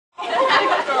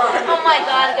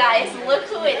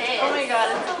Oh my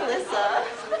god, it's Alyssa.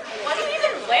 What are you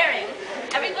even wearing?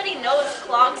 Everybody knows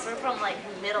clogs are from like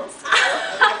middle school.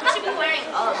 You should be wearing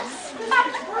Uggs.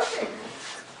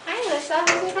 Hi Alyssa,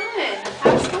 how's it going?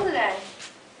 How was school today?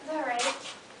 Is that right?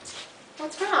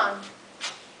 What's wrong?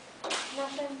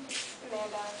 Nothing.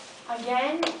 Amanda.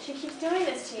 Again? She keeps doing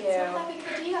this to you. It's not that big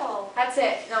of a deal. That's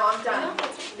it. No, I'm done. No,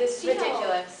 it's a This is big deal.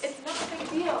 ridiculous. It's not a big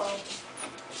deal.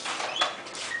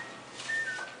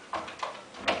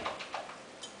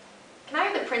 Can I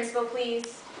have the principal,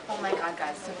 please? Oh my god,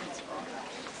 guys, the principal.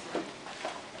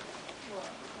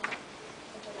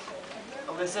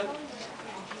 Alyssa?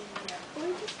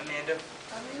 Amanda?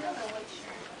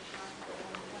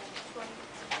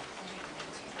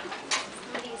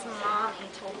 Somebody's mommy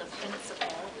told the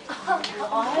principal.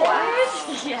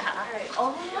 What? Yeah.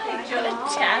 Oh my god. What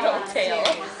a tattletale.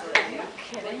 Are you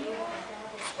kidding?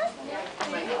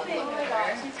 Oh my god, look at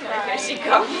her. Here she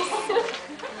comes.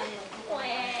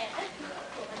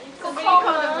 Somebody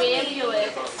call the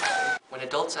ambulance. When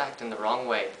adults act in the wrong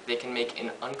way, they can make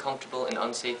an uncomfortable and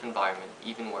unsafe environment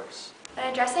even worse. When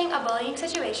addressing a bullying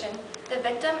situation, the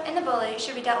victim and the bully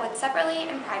should be dealt with separately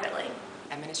and privately.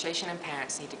 Administration and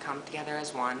parents need to come together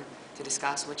as one to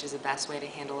discuss which is the best way to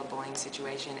handle a bullying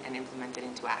situation and implement it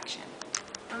into action.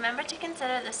 Remember to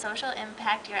consider the social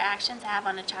impact your actions have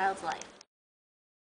on a child's life.